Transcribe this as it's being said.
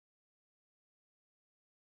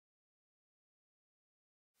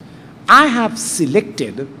I have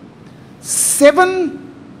selected 7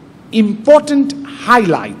 important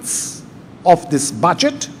highlights of this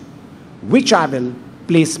budget, which I will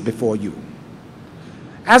place before you.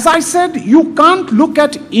 As I said, you can't look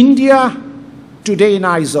at India today in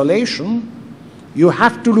isolation. You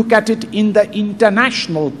have to look at it in the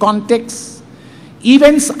international context.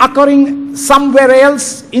 Events occurring somewhere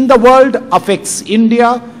else in the world affects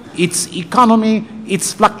India, its economy,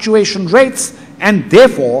 its fluctuation rates, and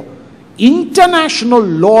therefore international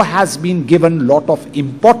law has been given a lot of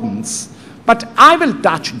importance. But I will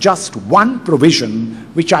touch just one provision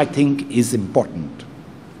which I think is important.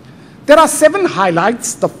 There are 7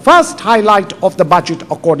 highlights. The first highlight of the budget,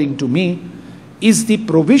 according to me, is the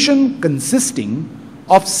provision consisting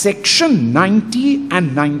of Section 90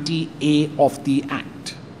 and 90A of the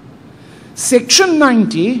Act. Section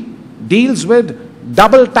 90 deals with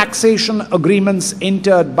double taxation agreements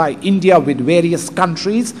entered by India with various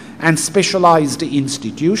countries and specialized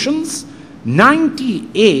institutions.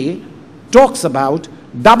 90A talks about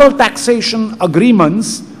double taxation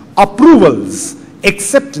agreements, approvals,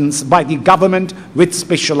 acceptance by the government with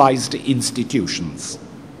specialized institutions.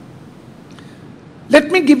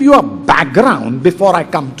 Let me give you a background before I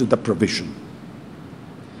come to the provision.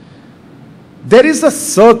 There is a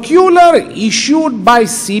circular issued by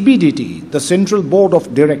CBDT, the Central Board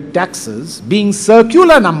of Direct Taxes, being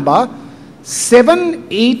circular number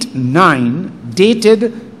 789,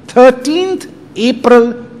 dated 13th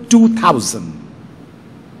April 2000.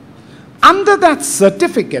 Under that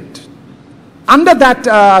certificate, under that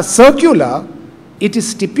circular, it is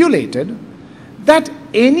stipulated that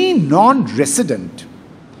any non-resident,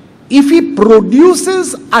 if he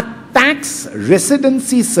produces a tax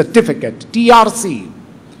residency certificate, TRC,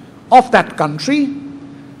 of that country,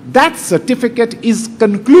 that certificate is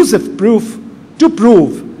conclusive proof to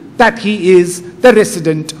prove that he is the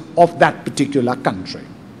resident of that particular country.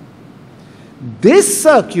 This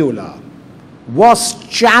circular was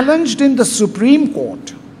challenged in the Supreme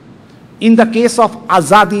Court in the case of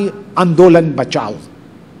Azadi Andolan Bachao.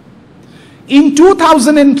 In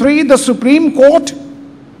 2003, the Supreme Court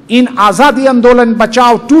in Azadi Andolan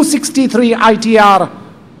Bachao 263 ITR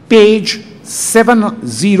page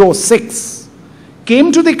 706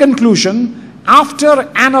 came to the conclusion, after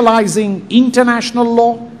analyzing international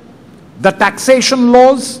law, the taxation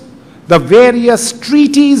laws, the various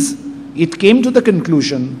treaties, it came to the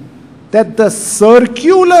conclusion that the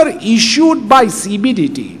circular issued by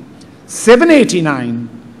CBDT 789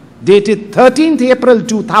 dated 13th April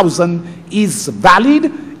 2000 is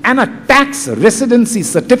valid, and a tax residency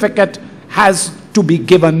certificate has to be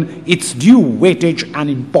given its due weightage and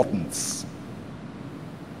importance.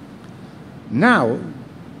 Now,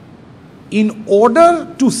 in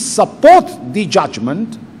order to support the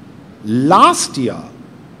judgment, last year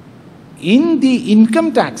in the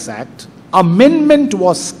Income Tax Act, amendment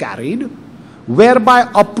was carried whereby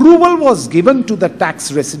approval was given to the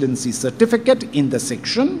tax residency certificate in the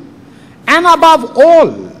section, and above all,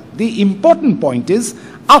 the important point is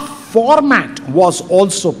a format was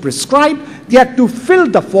also prescribed. They had to fill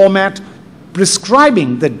the format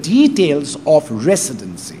prescribing the details of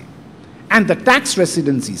residency, and the tax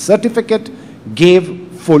residency certificate gave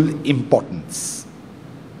full importance.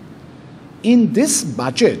 In this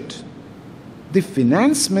budget, the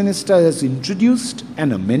Finance Minister has introduced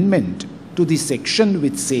an amendment to the section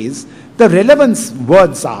which says the relevant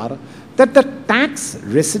words are that the tax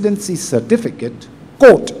residency certificate,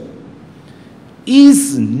 quote,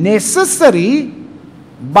 is necessary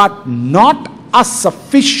but not a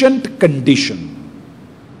sufficient condition.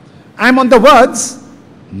 I am on the words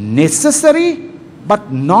necessary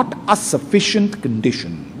but not a sufficient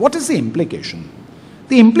condition. What is the implication?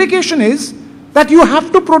 The implication is that you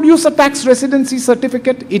have to produce a tax residency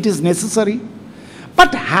certificate. It is necessary.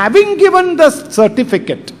 But having given the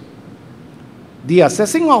certificate, the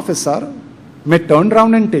assessing officer may turn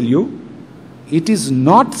around and tell you, it is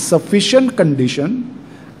not sufficient condition.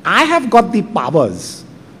 I have got the powers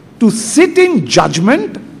to sit in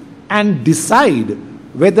judgment and decide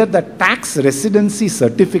whether the tax residency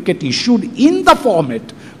certificate issued in the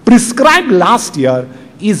format prescribed last year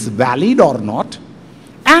is valid or not,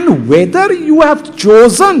 and whether you have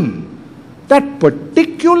chosen that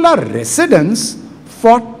particular residence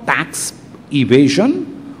for tax evasion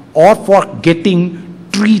or for getting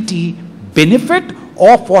treaty benefit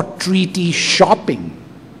or for treaty shopping.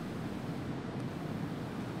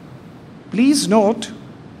 Please note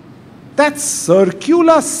that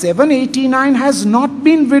Circular 789 has not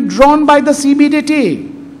been withdrawn by the CBDT.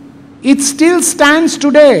 It still stands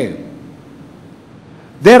today.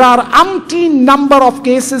 There are umpteen number of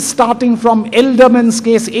cases starting from Elderman's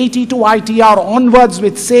case 82 ITR onwards,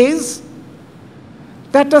 which says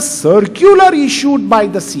that a circular issued by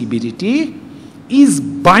the CBDT is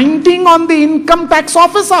binding on the income tax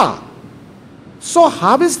officer. So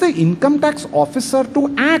how is the income tax officer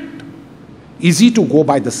to act? Is he to go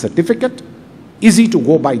by the certificate? Is he to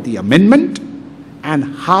go by the amendment? And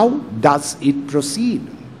how does it proceed?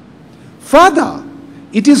 Further,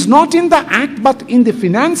 it is not in the act but in the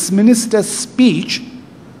finance minister's speech,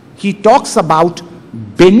 he talks about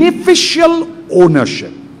beneficial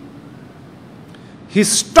ownership.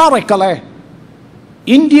 Historically,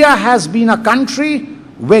 India has been a country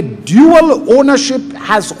where dual ownership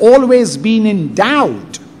has always been in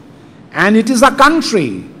doubt, and it is a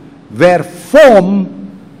country where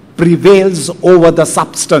form prevails over the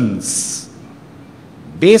substance.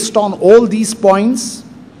 Based on all these points,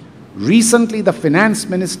 recently the finance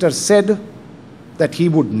minister said that he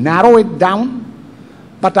would narrow it down,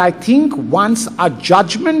 but I think once a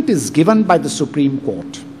judgment is given by the Supreme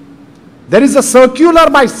Court, there is a circular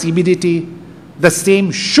by CBDT, the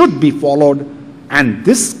same should be followed, and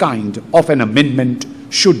this kind of an amendment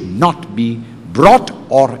should not be brought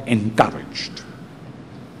or encouraged.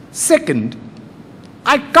 Second,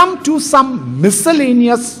 I come to some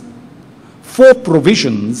miscellaneous 4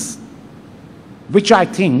 provisions which I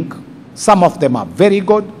think some of them are very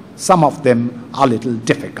good, some of them are a little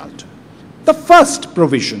difficult. The first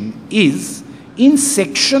provision is in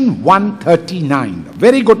section 139, a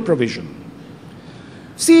very good provision.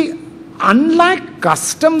 See, unlike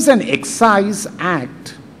Customs and Excise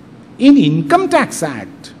Act, in Income Tax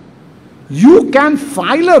Act, you can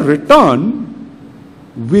file a return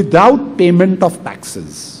without payment of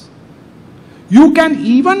taxes. You can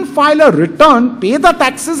even file a return, pay the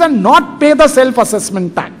taxes and not pay the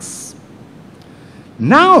self-assessment tax.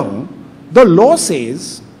 Now, the law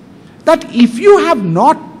says that if you have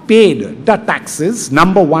not paid the taxes,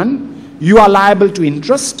 number one, you are liable to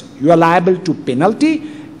interest, you are liable to penalty,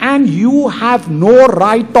 and you have no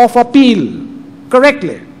right of appeal.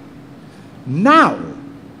 Correctly. Now,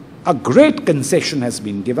 a great concession has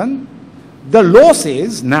been given. The law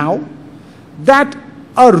says now that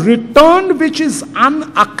a return which is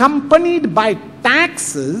unaccompanied by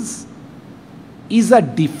taxes is a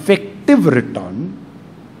defective return.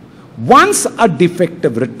 Once a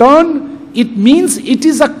defective return, it means it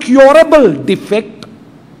is a curable defect.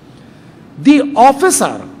 The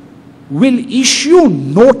officer will issue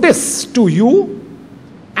notice to you,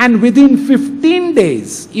 and within 15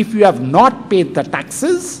 days, if you have not paid the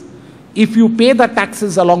taxes, if you pay the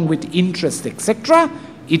taxes along with interest, etc.,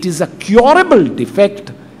 it is a curable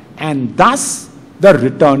defect, and thus the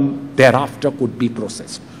return thereafter could be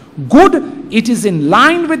processed. Good, it is in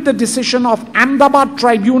line with the decision of Ahmedabad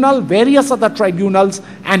Tribunal, various other tribunals,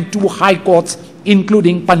 and 2 high courts,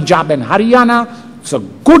 including Punjab and Haryana. It's a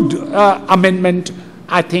good amendment.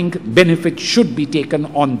 I think benefit should be taken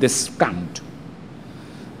on this count.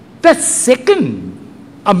 The second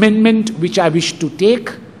amendment which I wish to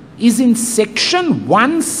take is in section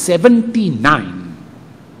 179.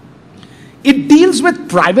 It deals with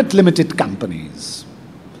private limited companies.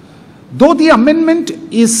 Though the amendment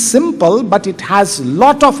is simple, but it has a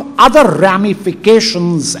lot of other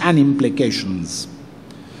ramifications and implications.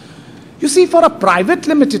 You see, for a private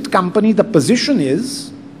limited company, the position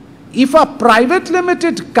is, if a private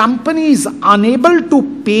limited company is unable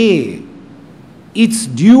to pay its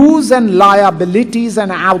dues and liabilities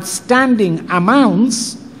and outstanding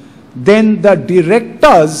amounts, then the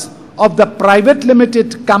directors of the private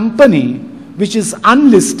limited company, which is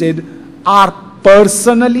unlisted, are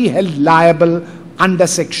personally held liable under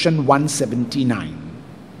section 179.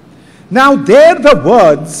 Now there the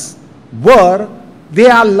words were, they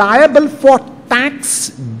are liable for tax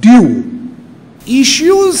due.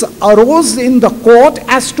 Issues arose in the court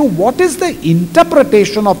as to what is the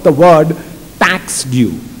interpretation of the word tax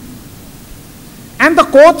due. And the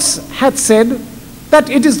courts had said that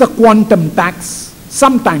it is the quantum tax,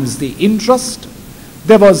 sometimes the interest.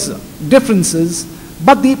 There was differences,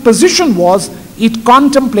 but the position was it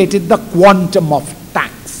contemplated the quantum of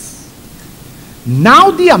tax. Now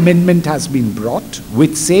the amendment has been brought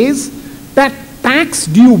which says that tax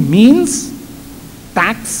due means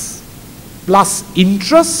tax plus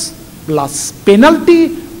interest plus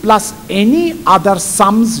penalty plus any other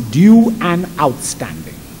sums due and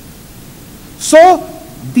outstanding. So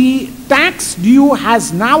the tax due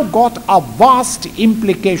has now got a vast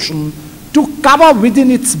implication to cover within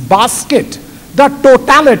its basket the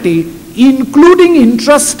totality, including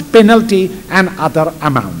interest, penalty and other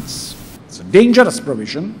amounts. It's a dangerous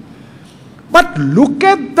provision. But look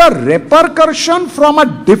at the repercussion from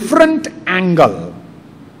a different angle.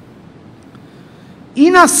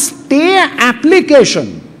 In a stay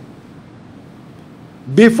application,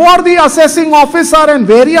 before the assessing officer and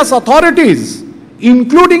various authorities,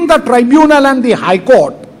 including the tribunal and the High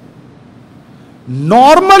Court,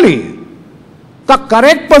 normally the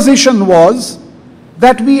correct position was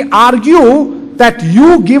that we argue that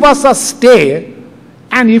you give us a stay,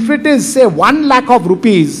 and if it is, say, 1 lakh of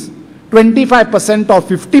rupees, 25% or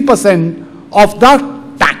 50% of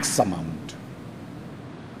the tax amount.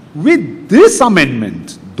 With this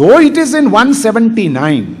amendment, though it is in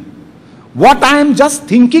 179, what I am just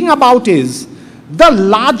thinking about is the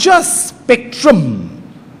larger spectrum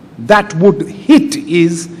that would hit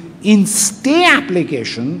is in stay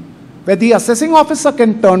application, where the assessing officer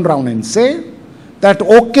can turn around and say that,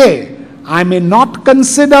 okay, I may not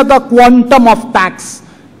consider the quantum of tax,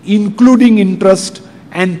 including interest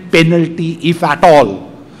and penalty, if at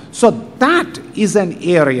all. So that is an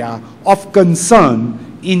area of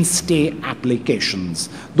concern in stay applications.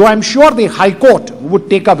 Though I'm sure the High Court would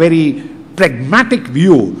take a very pragmatic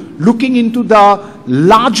view, looking into the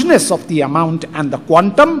largeness of the amount and the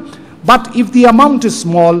quantum. But if the amount is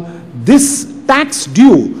small, this tax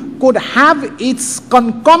due could have its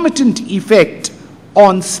concomitant effect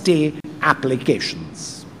on stay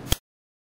applications.